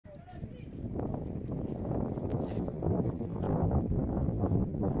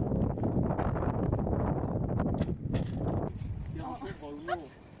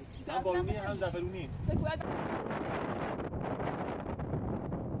هم بارونی هم زعفرونی.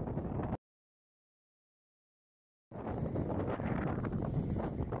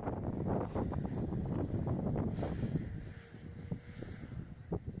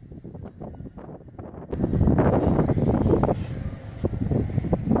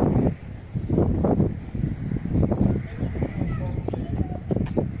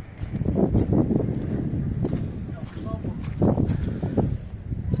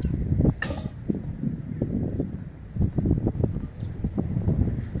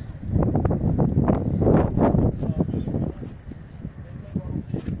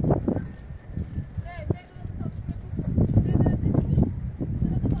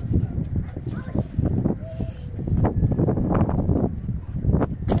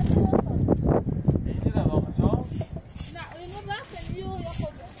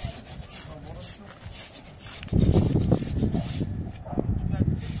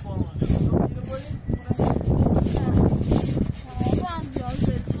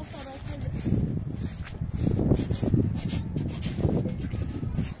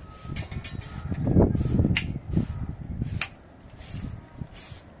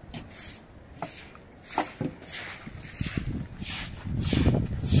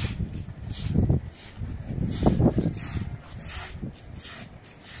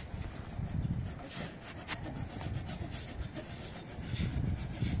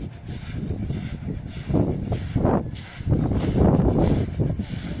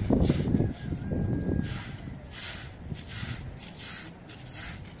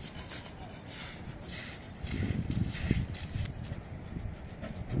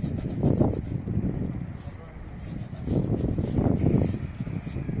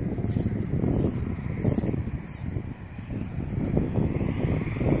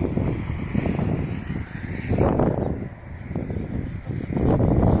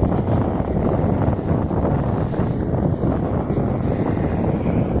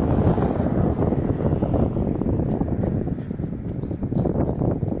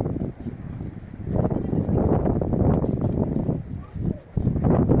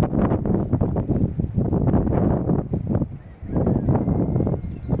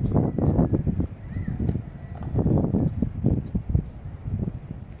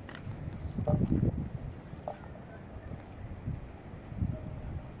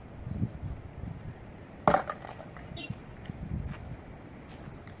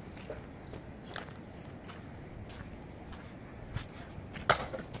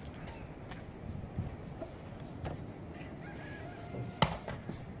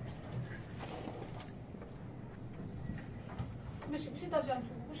 ماشي تا جنب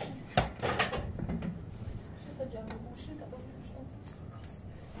ماشي تا جنب ماشي تا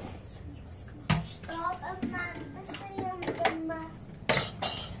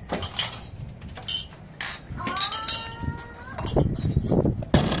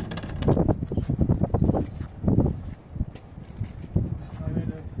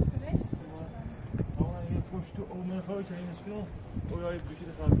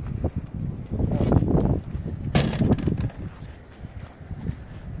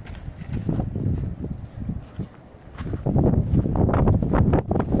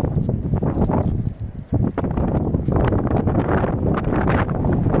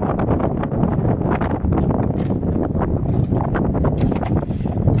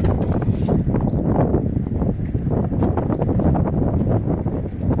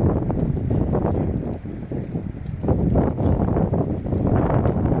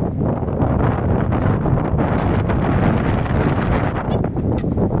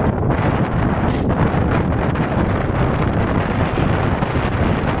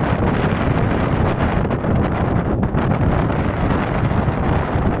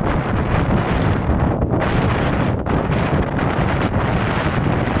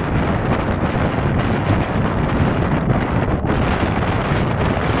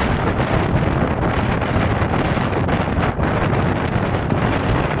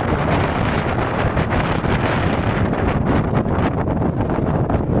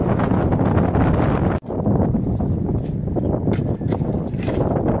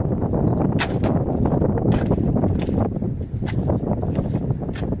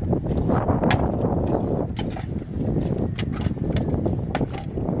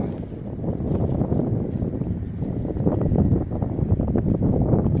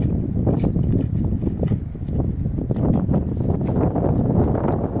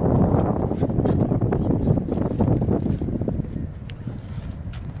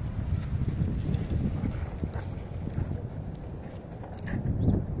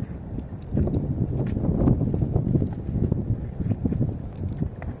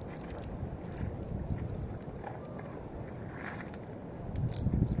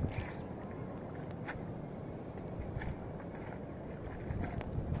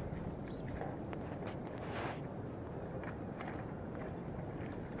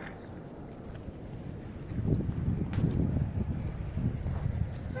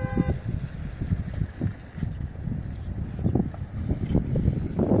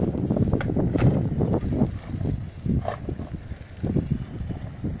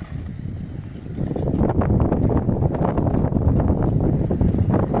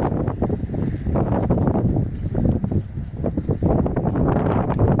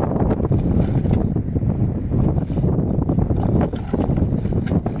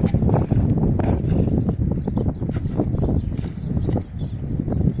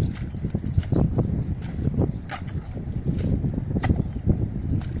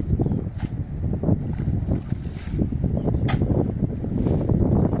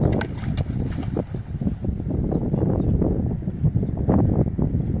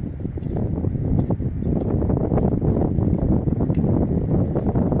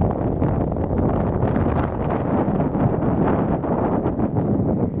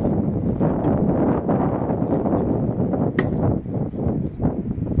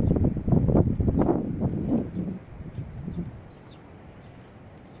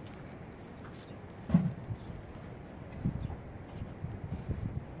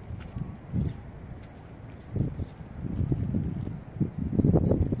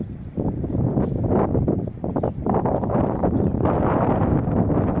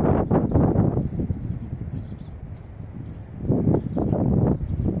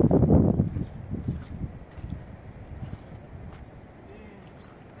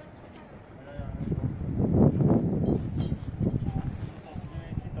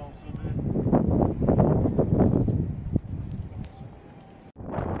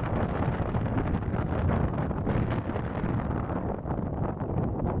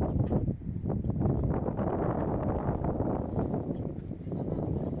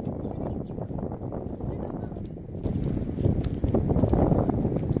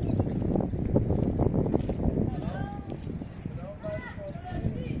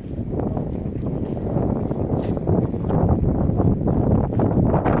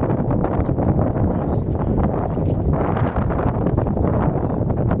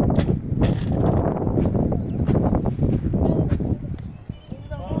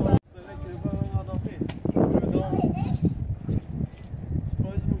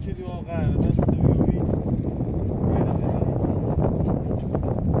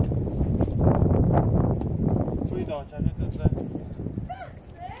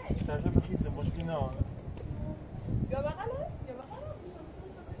مشکلی نه. یا بغله یا بغله.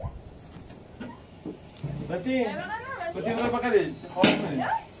 متین متین رو بغلی خواهد کنید.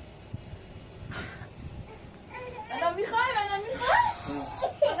 الان میخوای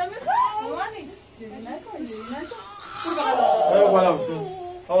مامانی نکن برو بالا بسو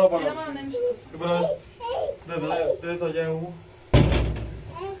حالا بالا بسو برو ده تا جای او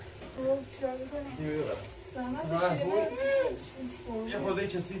یه خورده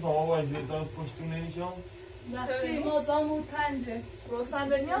کسی فاما باید داد پشتون نمیشم بخشی ما زامو تنجه رستم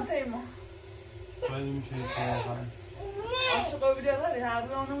دنیا تیما باید میشه واقعا عاشق بودی داری هر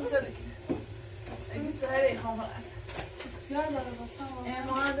رو اونو میذاره که این سهره خامه اختیار داره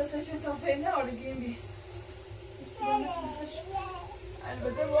رستم مهندسشون تا پیل نهارگی این بید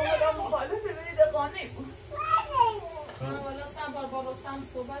البته با آدم مخالفه برید قانه بود والا سن بار با رستم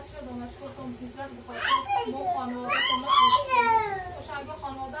صحبت شد و مش گفتم پیزر بخاطر ما خانواده ما خوش اگه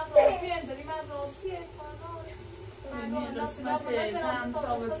خانواده راضیه داری من راضیه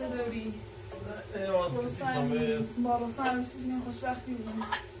رابطه داری با رستم همیشه دیگه خوشبختی بودم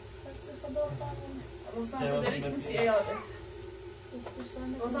رستم داری کسی ایاده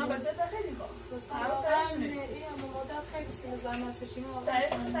رستم بچه تا خیلی خواه رستم واقعا این همه مدت خیلی سیم زحمت چشیم واقعا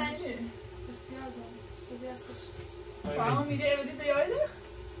تنجه اختیار دارم خوبی هستش فهم میره بودی بیایده؟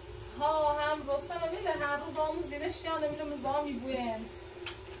 ها هم رستم میله هر رو بامو زیرش یانه میره مزامی بویم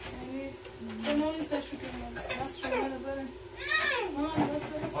یعنی بنامی سشو کنیم بس شما بره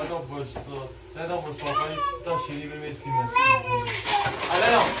آقا باشتا نه باشتا خواهی تا شیری بمیرسیم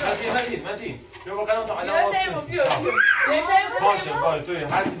الان متین بیا با قلم تا الان واس کنیم باشه باشه توی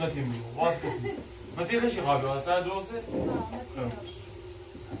هر چی متین بگو واس کنیم متین خشی خوابی هسته درسته؟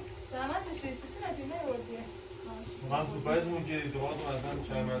 زحمت چشی سیسی متین نیوردیه من سپایز مون که دوباره اصلا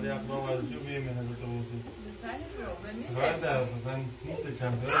شرمنده اقدام ورزشی رو بیمه هزار تا بوسی باید در اصلا نیست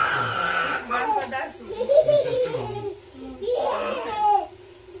کم داره باید درس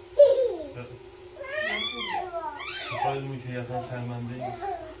سپایز مون که اصلا شرمنده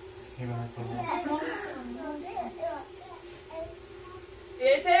که به حتی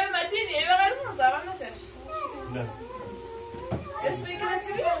ایته متین یه بغیر من زبان نچش نه اسمی که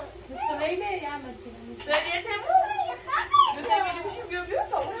نچی بیم؟ سلیله یه عمد کنم سلیه تیمو؟ یه تیمیلی بشیم بیا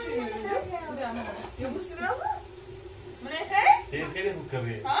تا باشیم یه بوسی برم من ایخه؟ سیر خیلی خوب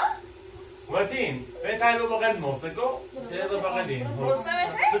کردی ها؟ متین به تایلو بغل موسیقو سیر رو بغلیم رستم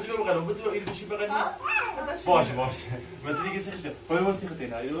ایخه؟ بزی بغل بزی بغل بشی بغل باشه متین دیگه سخته پای موسیقی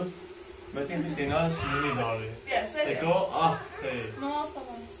تینا یوز متین خیلی تینا شیرینی داره بیا سلیه اکو آه ناست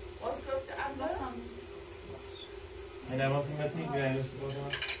بانست اسکوز که رستم این اماسی متین گرانیست باشه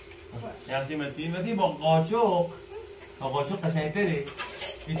متین با قاچق قشنگتره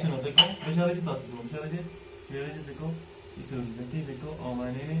ایچونو تکو بشاره که تاسو کنم بشاره که تکو ایتون متین تکو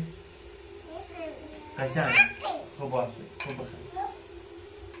آمانه قشنگ خب باشه خب بخیر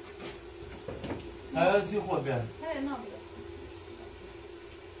سهر سی خود بیان نه نمیره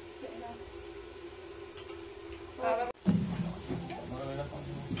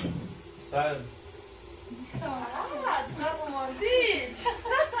سهر تنها رومانتیک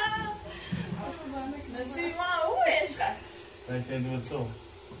نسیم ما او عشقه بچه دو تو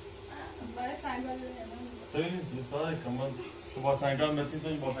باید سنگال خیلی نیست استاد کمان تو با سنگال متین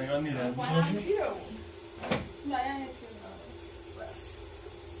تو با سنگال میرن با هم گیره بود باید هیچی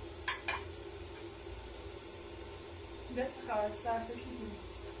بیت خواهد سرده چی بود؟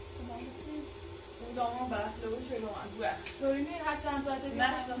 اون دامان برخله بود چه دامان گوه روی میر هر چند زده بیم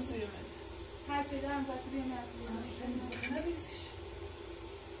نشتم سوی من هر چه دارم زده بیم نبیزش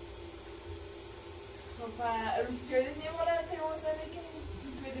خب روزی جایده نیمونه تیمون زنه که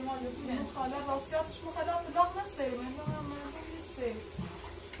بدیم آن یکونه خاله راستیاتش مخدا بلاغ نستیم من منظور نیستیم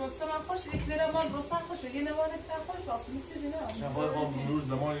رستم من خوش یک لیره مال رستم خوشه یه نوانه که خوش راست می چیزی نه شما با مرور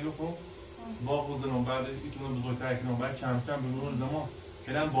زمان رو خب با خود زمان بعد میتونم بزرگتر کنم بعد کم به مرور زمان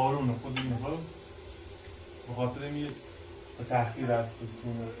کلم بارونه خود این خب به خاطر میاد به تحقیر هست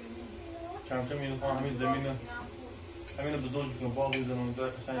کم میاد خواهم همین زمین همین بزرگ کنم باقی زمان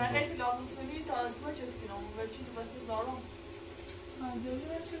داره قشنگ من خیلی لابوسولی تا ما چه کنم و چی تو بطور دارم جوری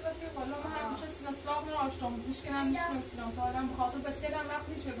چی بطور حالا من همیشه سلاح ناشتم پیش کنم میشنستم تا آدم بخاطر به تیرم وقت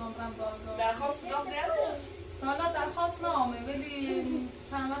میشه گمرم بالا درخواست سلاح نیستم حالا درخواست نامه ولی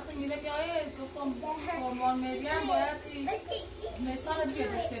چند وقت میره که آیه گفتم فرمان مریم باید نیسان دیگه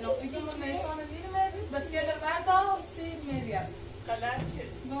بسیارم اگه من نیسان میریم بسیار بردا سیر مریم غلط چه؟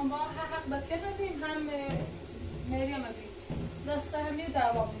 با حق بسیار ببین هم مریم ببین دسته همی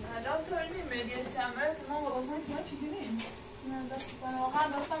دوام الان تو این مریم چمه که ما با بازم که ما چی گیریم؟ نه دست واقعا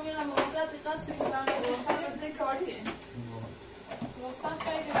دستم یه هم مدت دقیقه سی بزنم رستم کاریه رستم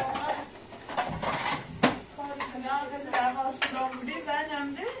خیلی واقعا بودی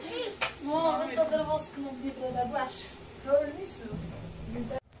زنم ده ما رستا داره باز کنم دیگه بوده باش طور نیستو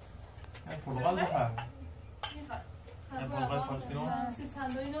پرتغال بخواه چی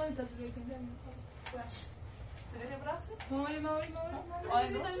چندایی نمیپذیره که باش تریخی برقصی؟ مالی آی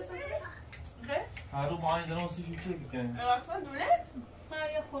درست؟ خیلی؟ هر رو با این دارم واسه شو چه بکنیم برقصن دونه؟ من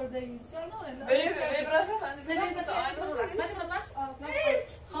یه خورده ایز یا نه بریم برقصن خانده زنی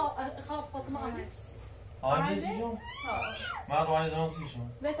خواه فاطمه آمد آمده چیشون؟ من رو این دارم واسه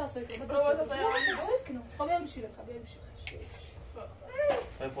شون بهتا سوی کنم خب بیل بشیره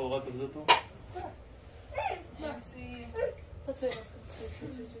های پرتغال تبزه تو؟ مرسی تا سوی راست کن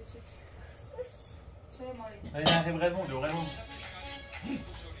سوی ماری نه خیلی بغیر مونده بغیر مونده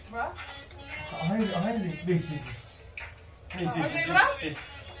برا؟ آهنزی بیسی بیسی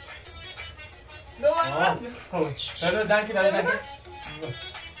دوباره خوب داره دنکی دست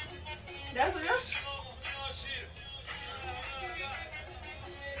بیاش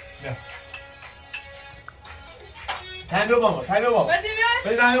بیا تایمه بابا بدی بیای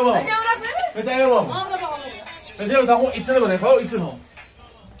بده تایمه بابا اگه برقصی؟ بده تایمه بابا آمده با آمده بده اون تاخو ایتونه بده خب ایتونه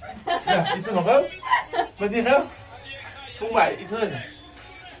ایتونه خب بدی خب اون باید ایتونه بده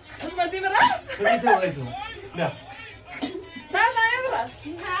بدی برقص؟ بده ایتونه بده ایتونه بیا سر نایه برقص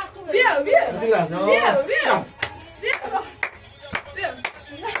نه خوبه بیا بدی برس بیا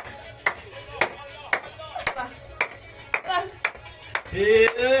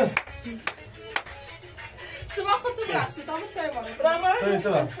شما خودتون برسید آمد سوی ماری برقص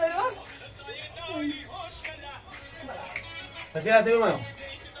بدی رفته بمانم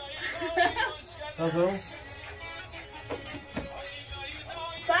سازم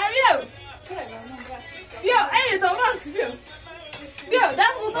سر بیا ای تو برقص بیا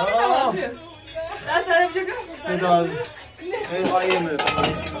دست بزنی تو بیا دست سرم بیا خیلی قایمه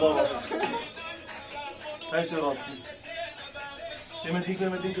بابا خیلی چه راستی متی که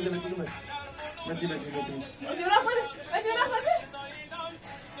بدی برقص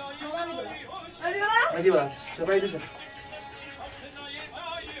متی برس شبایی دشه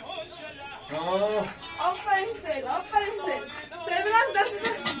آفرین سید سید برقص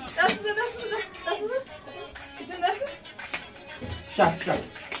دست بزن ایتون دست شب بیا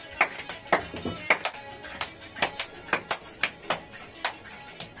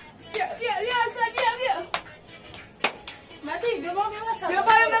مدی بیا با بیا بیا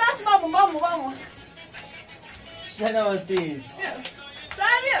بریم بامو شنواتی سر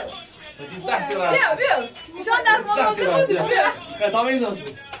بیا بدی سختی برس بیا شما دست ما بیا خطامه این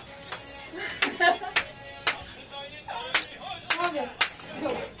داستی بیا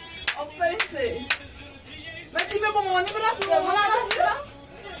آفرین سید بدی بیا با مامانی برقص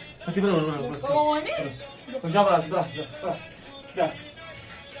متی برو با مامانی کجا برس بیا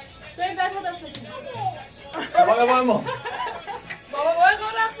سوی بعد ما دست بکنیم بابا بابا باید کن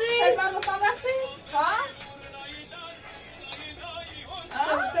رقصی سوی بعد بستم رقصی ها؟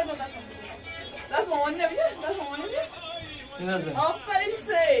 سوی بعد دست دست مامانی نبیده دست مامانی بیا این نزد آفرین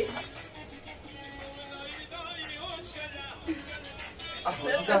سید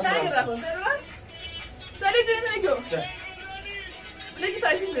قشنگ رقص سری چیزی نگو بلکی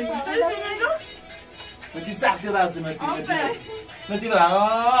تایسین نگو سری چیزی نگو متی سختی برس متی آفرین متی برس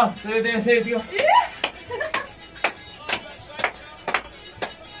سری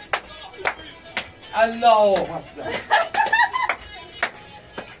الله اکبر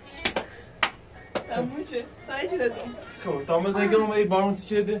تموم شد تایی چی دادم خب تا مثلا که اومدی بارون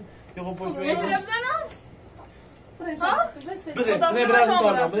چی ده یه خب پشت یه چی بزنم بده برس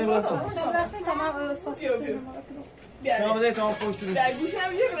کار بده برس شب رقصی تمام استاسی بیا، بیا. بیا نه بده تا پشت رو در گوش هم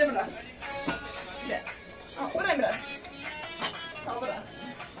بیا بریم رقص بریم رقص تا برقص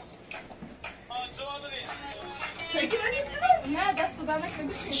تکی رنگی نه دست رو برمک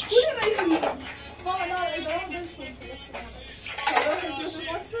نمیشین کوری رنگی بابا نه ادامه دلش کنیم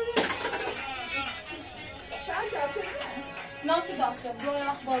شده نه تو داخل روی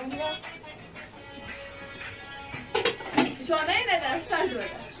وقت بارون میاد شانه اینه در سر دوره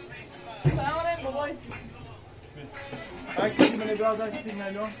سلام علیکم بابایی Herkes beni biraz daha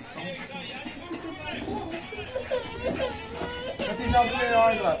dinleniyor. Ateş altında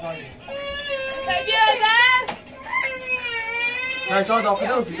aynı var sanki. Ben şu an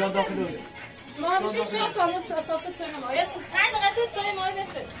dakikada olsun, şu an dakikada olsun. ما میشه شما کامل اساسا چه نمایت 5 دقیقه چه ماه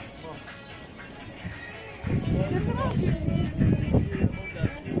بشه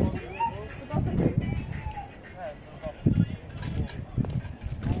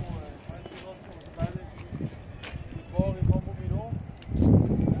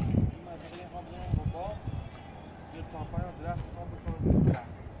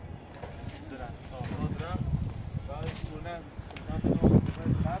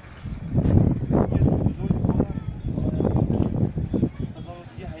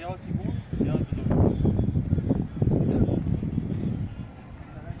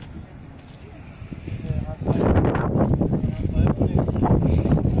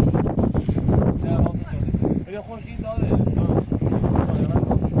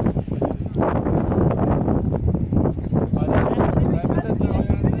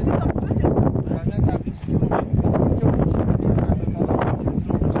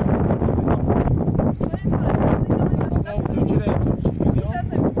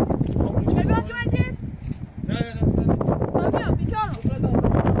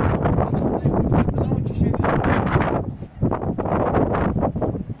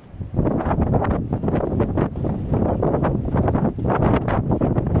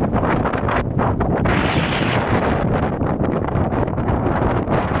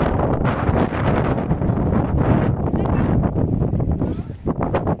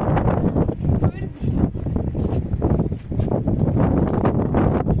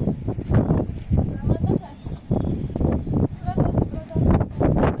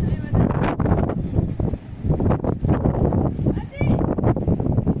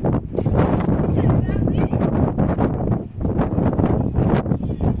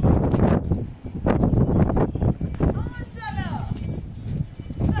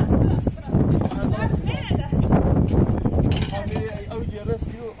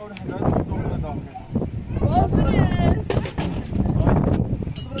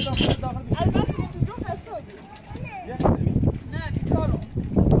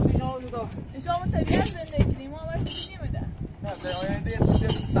سریع زندگی کنیم ما باید نمیده نه به آینده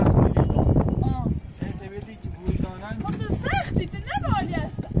طبیعت سخت میگید این طبیعتی که بوی دانن خود سختی تو نبالی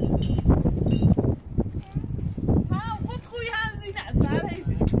هستن هم خود خوی هم زینت سر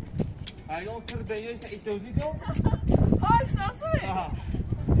حیفه اگه اون پر بیهش ایتوزی دو آشناسه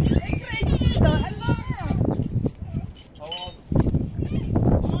یک ریچی دار الله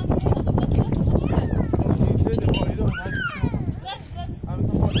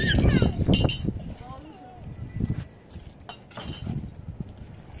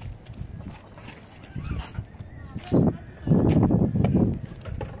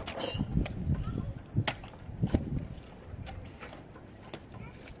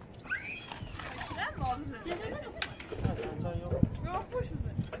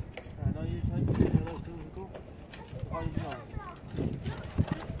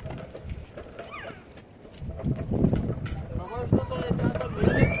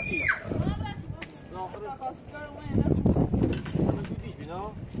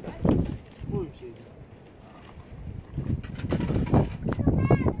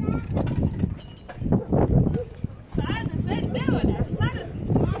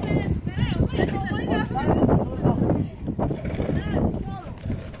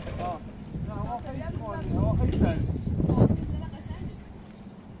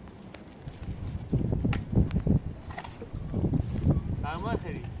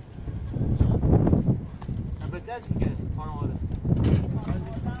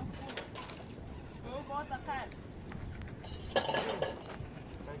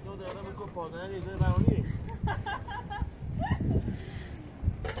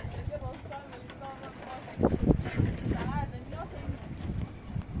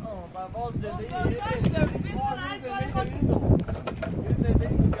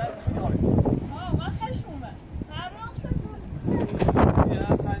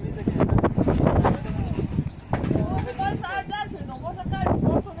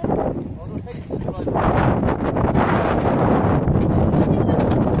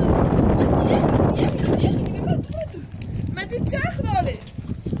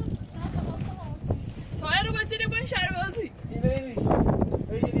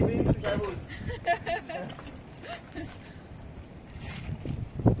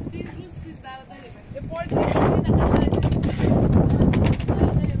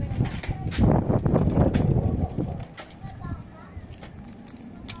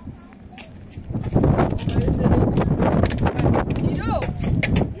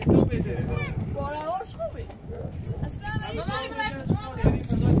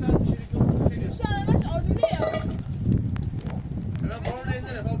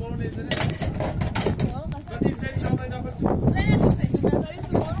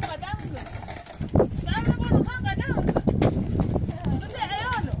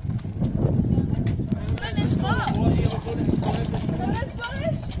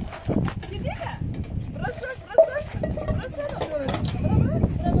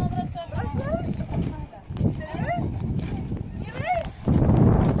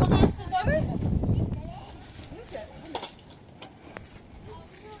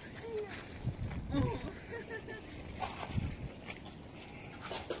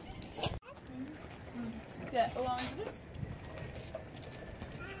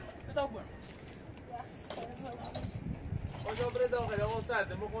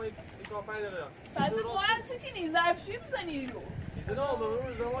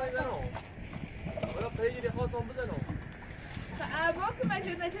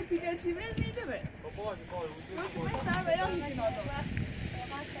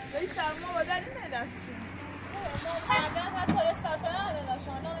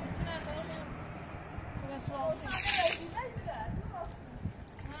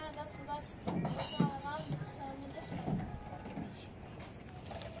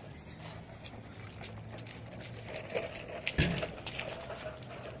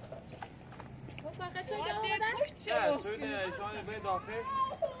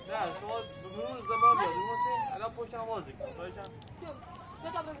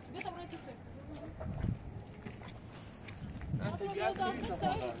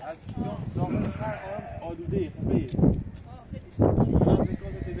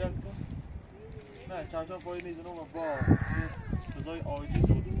چند پای میزنم و با صدای آیدی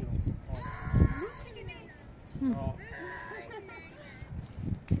توضیح میدم.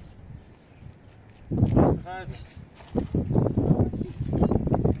 خیلی.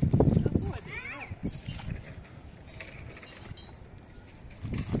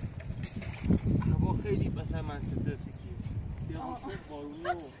 هوا خیلی مثلا منچستر سیتی. سیاه بارونی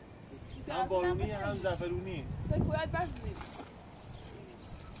و هم بارونی هم زعفرونی. باید بفرستیم.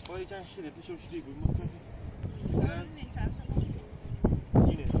 پای چند شده تو شدی بود مطمئن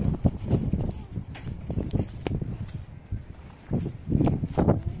اینه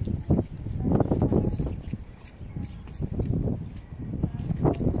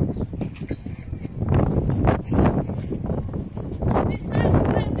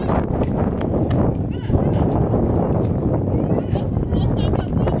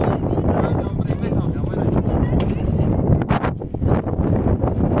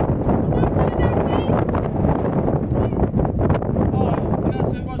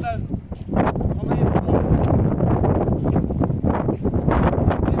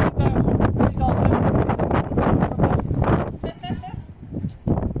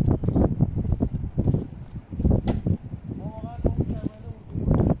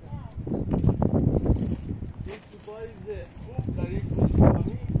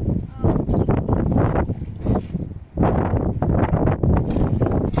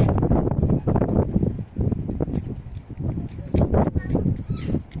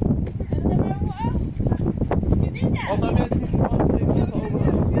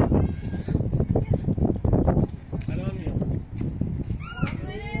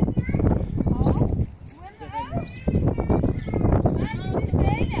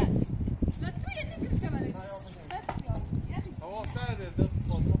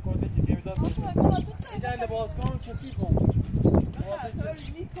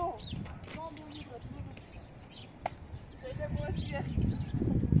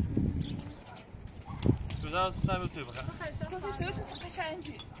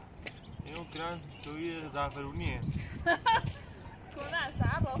توی زعفرونیه کنه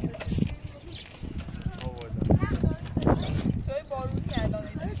سهر راستش توی بارونی الان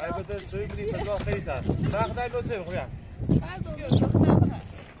البته توی بودی فضا خیلی سر سخت در لطفه بخویم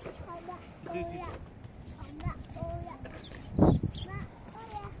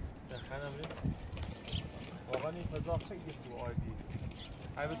واقعا این فضا خیلی خوب عادی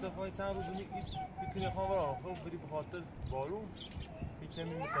البته خواهی چند روز میتونی خواه برام خوب بری به خاطر بارون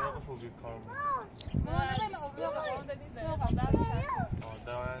کمی متوقف رو بیر کار بود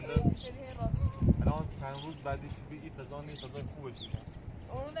در آینده الان چند روز بعدی که بگی فضا نیست فضای خوبش میشن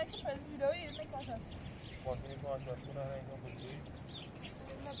اون نکه پذیرایی نکاش هست باطنی تو آشپزخونه هر اینجا پذیرایی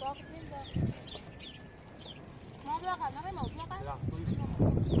باقی نیم ما بقید نقیم موضوع بقید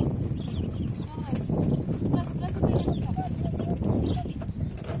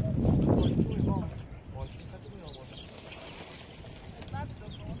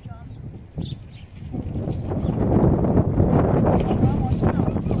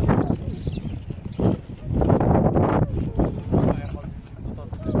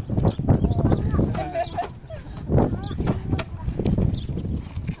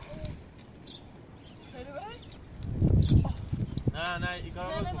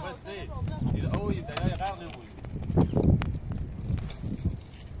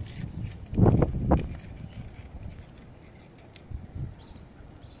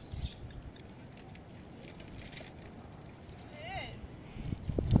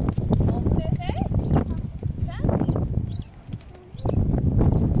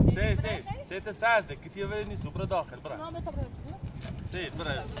سرده كتير وين سوبر داخل برا سيد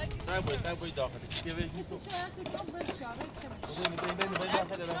برا تاي داخل كتير وين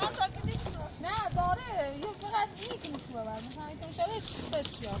نه داره یه فقط این که نشو ببر مثلا این تمشارش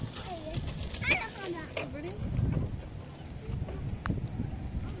بسیار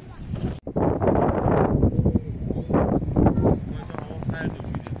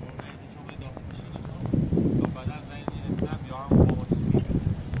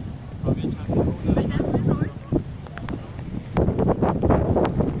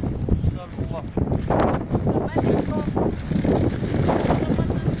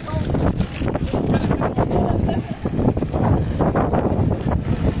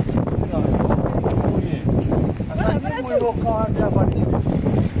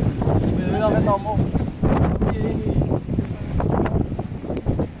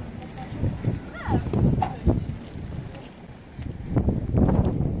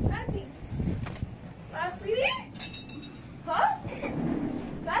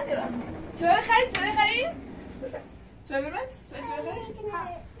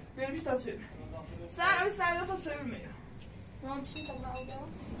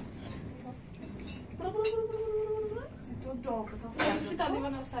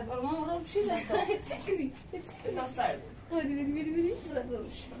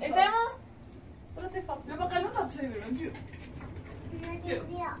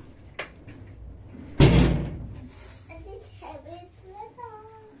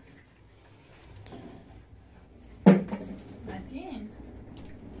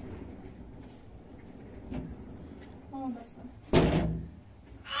من دستانه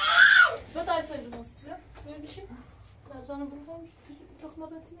با دای توی بناست بیا بشیم در جانو برو خواهیم تخمه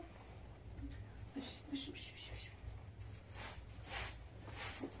بتینه بشیم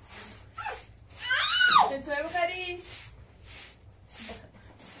چه چای بخری؟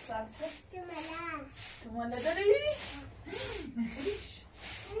 سبته؟ تو ماله داری؟ نخوریش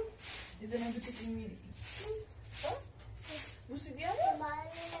ایزه نزد که میری بوسی دیاره؟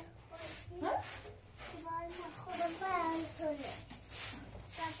 ها؟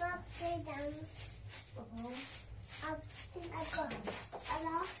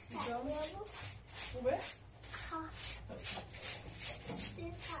 خوبه؟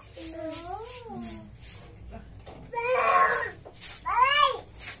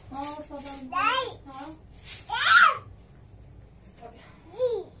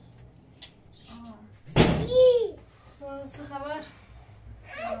 چه خبر؟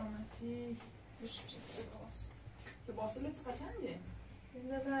 سلامتی بشه که باسه چه قشنگه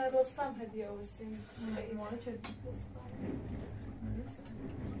نه رستم هدیه واسیم ماله چه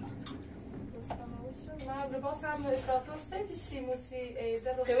رستم واسه ما لباس هم افراتور سیدی سیموسی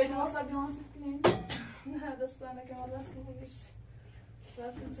ایده رستم خیلی لباس هم بیان کنین نه دستانه که مالا سیموسی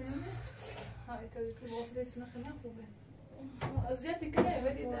راست می‌زنی های کاری که لباس لیتنا خیلی خوبه زیادی کنه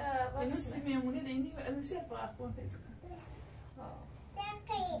ولی ده اینو راست سی میمونه دینی و الوشی فرق کنه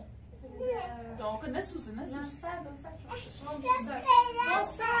داغ نسوزه نه نسوزه سرد و سرد شما سرد ما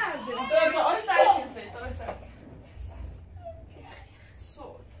سرد تو آن سرد کنسه تو سرد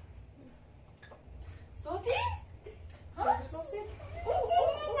صوتی؟ صوتی؟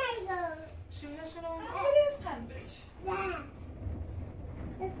 شویه شنو؟ برید خند بریش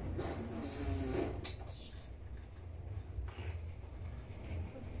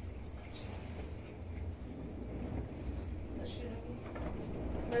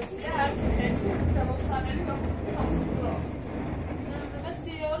بس یه هرچی خیسی تماس نمیری و تماس برات نه بس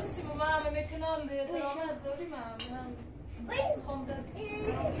یاری سیمو ما همه میکنال درامت داریم هم خونده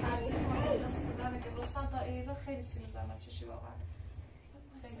هرچی خونده دست دادن که رستم تا ایران خیلی سیمو زحمت چشی واقعا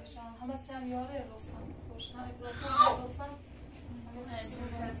خیلی شان همه سی هم یاره رستم خوش نه ابراهیم رستم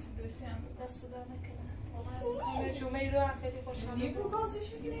دست دادن نکنه واقعا همه جمعه رو هم خیلی خوشحال نیبرو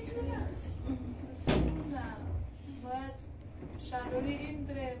گازش میگیره تو نه باید شهروری این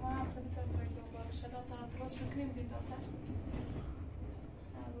بره ما هم خیلی تا باید دنبال شده تا درست شکنیم بیداتر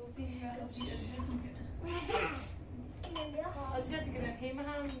رو بینیم ازیادی گرن هیمه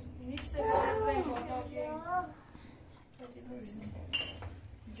هم نیسته باید بریم بالا بیاییم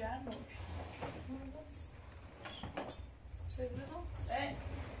گرم باش چه بزن؟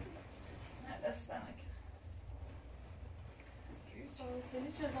 نه دست نکن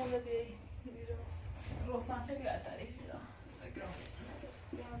خیلی چه خونده بیایی روسان خیلی تعریفی دارم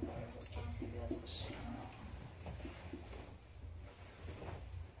گرم باید رستم خیلی ازش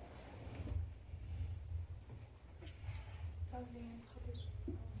بردیم خودش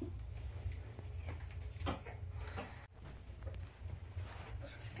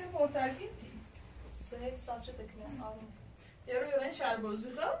چکر معترگیتی؟ سه ساچه بکنیم آروم یه رو یادن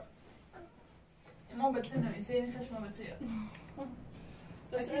شربازی خواه؟ ما بطه نمیسه این خشم ما بطه یاد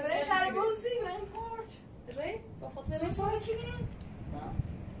بطه یادن شربازی برن پارچ ری؟ با خود سو بریم سارا کی بین؟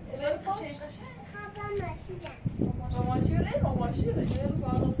 ری پاچ؟ با ماشی ری؟ با ماشی ری؟ ری رو با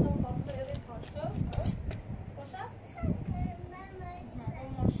رستم با خود ری پاچ باشد؟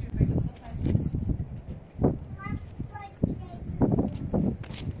 با ماشی ری بسا سنسوز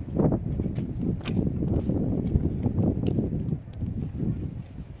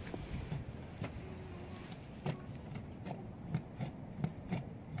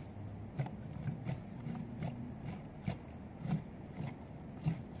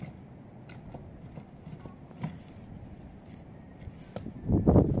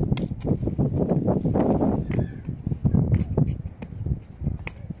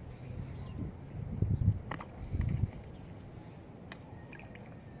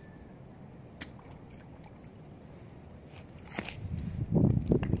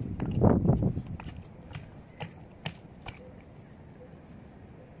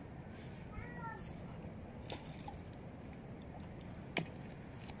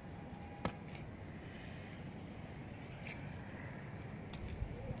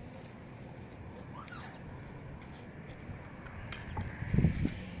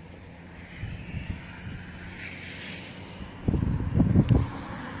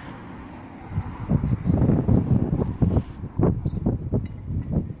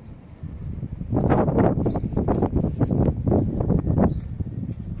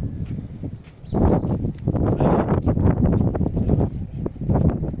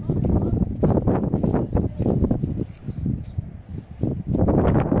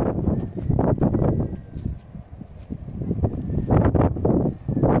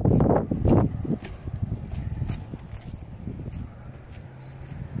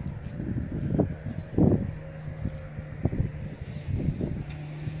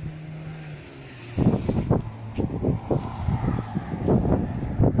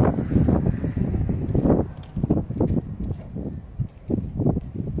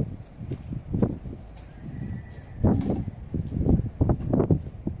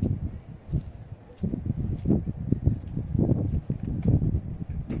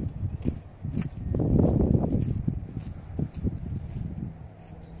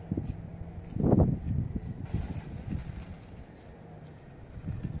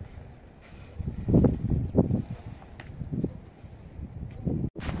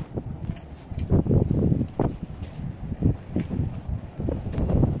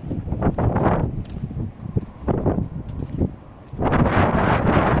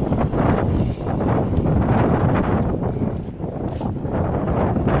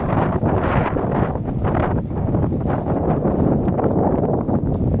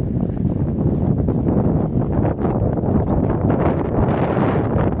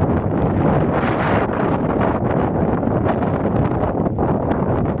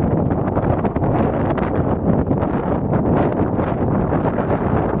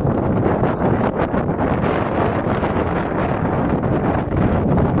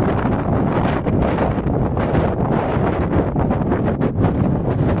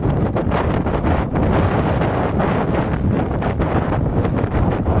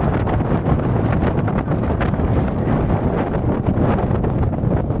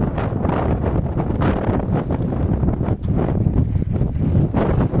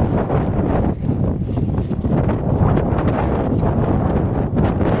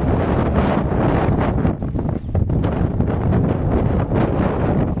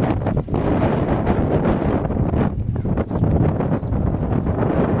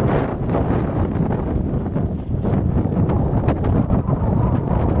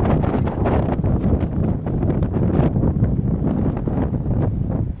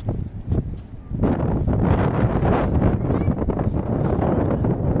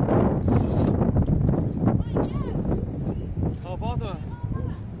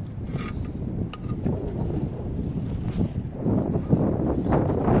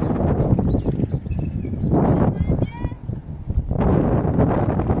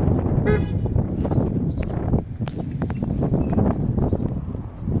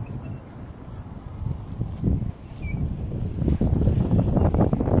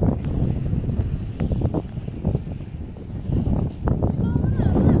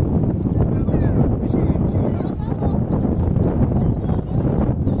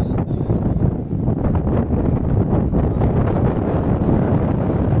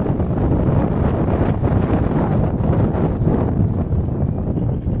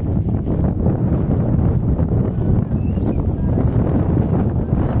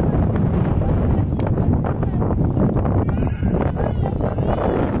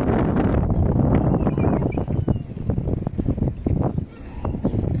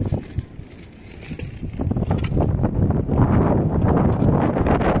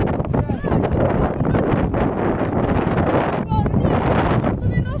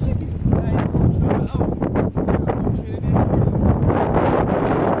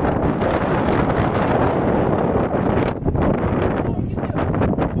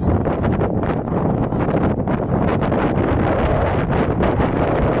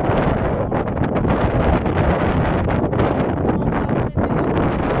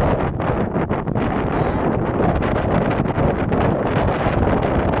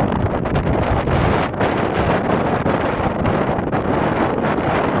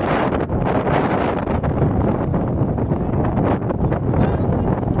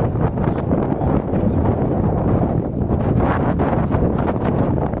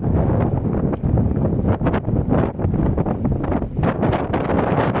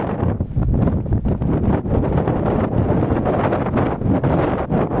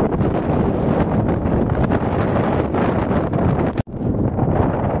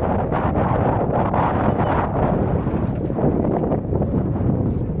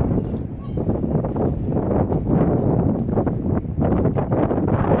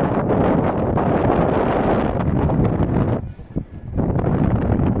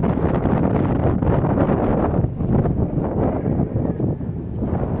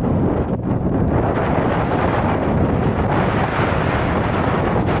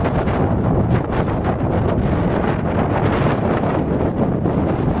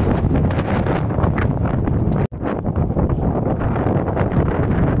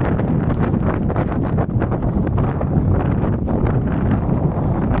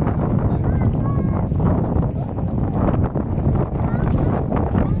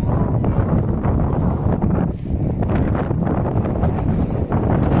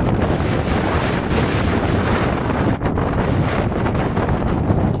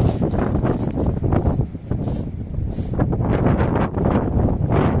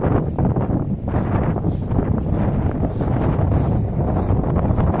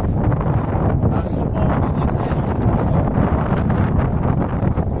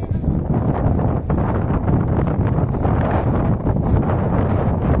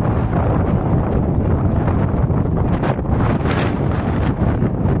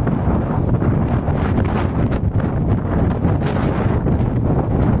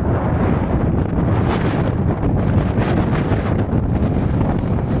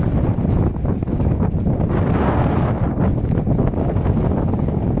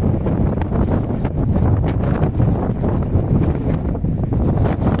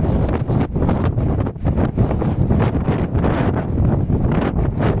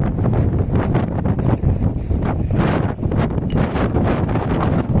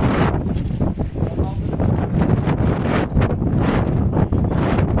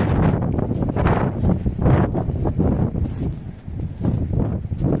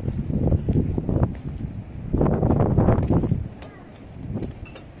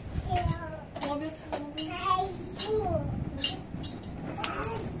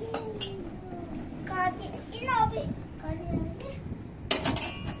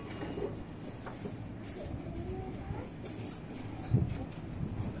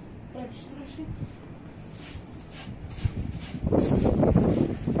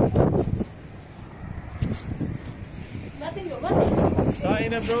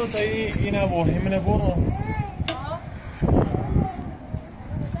اینه برو تا اینه و همینه برو